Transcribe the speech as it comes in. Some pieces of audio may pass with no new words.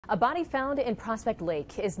A body found in Prospect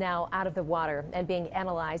Lake is now out of the water and being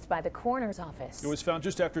analyzed by the coroner's office. It was found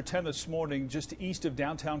just after 10 this morning, just east of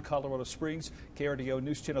downtown Colorado Springs. KRDO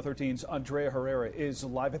News Channel 13's Andrea Herrera is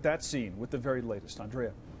live at that scene with the very latest.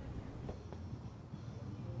 Andrea.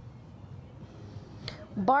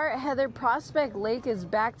 Bart, Heather, Prospect Lake is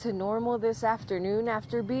back to normal this afternoon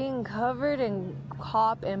after being covered in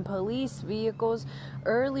cop and police vehicles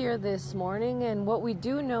earlier this morning. And what we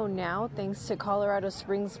do know now, thanks to Colorado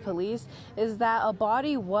Springs Police, is that a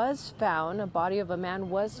body of a man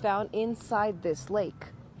was found inside this lake.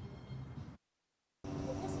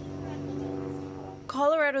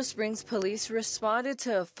 Colorado Springs Police responded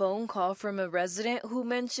to a phone call from a resident who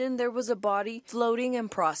mentioned there was a body floating in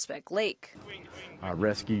Prospect Lake.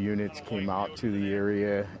 Rescue units came out to the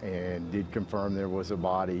area and did confirm there was a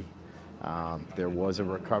body. There was a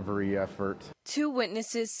recovery effort. Two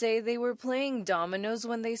witnesses say they were playing dominoes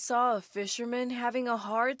when they saw a fisherman having a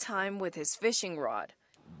hard time with his fishing rod.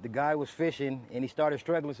 The guy was fishing and he started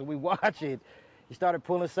struggling, so we watched it. He started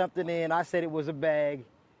pulling something in. I said it was a bag.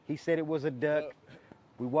 He said it was a duck.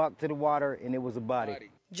 We walked to the water and it was a body.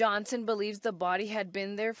 Johnson believes the body had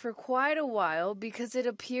been there for quite a while because it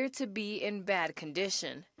appeared to be in bad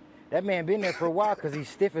condition. That man been there for a while because he's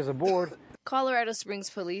stiff as a board. Colorado Springs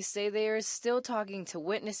Police say they are still talking to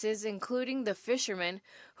witnesses, including the fisherman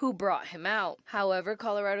who brought him out. However,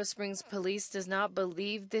 Colorado Springs Police does not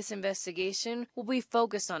believe this investigation will be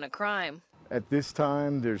focused on a crime. At this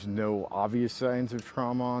time, there's no obvious signs of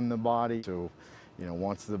trauma on the body. So,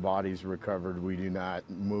 once the body's recovered, we do not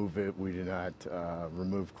move it. We do not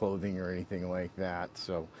remove clothing or anything like that.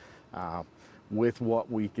 So with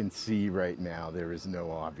what we can see right now, there is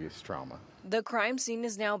no obvious trauma. The crime scene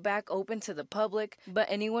is now back open to the public, but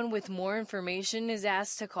anyone with more information is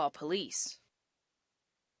asked to call police.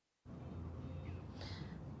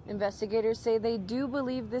 Investigators say they do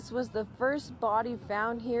believe this was the first body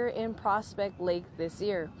found here in Prospect Lake this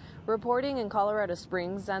year. Reporting in Colorado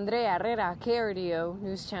Springs, Andrea Herrera, KRDO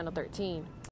News Channel 13.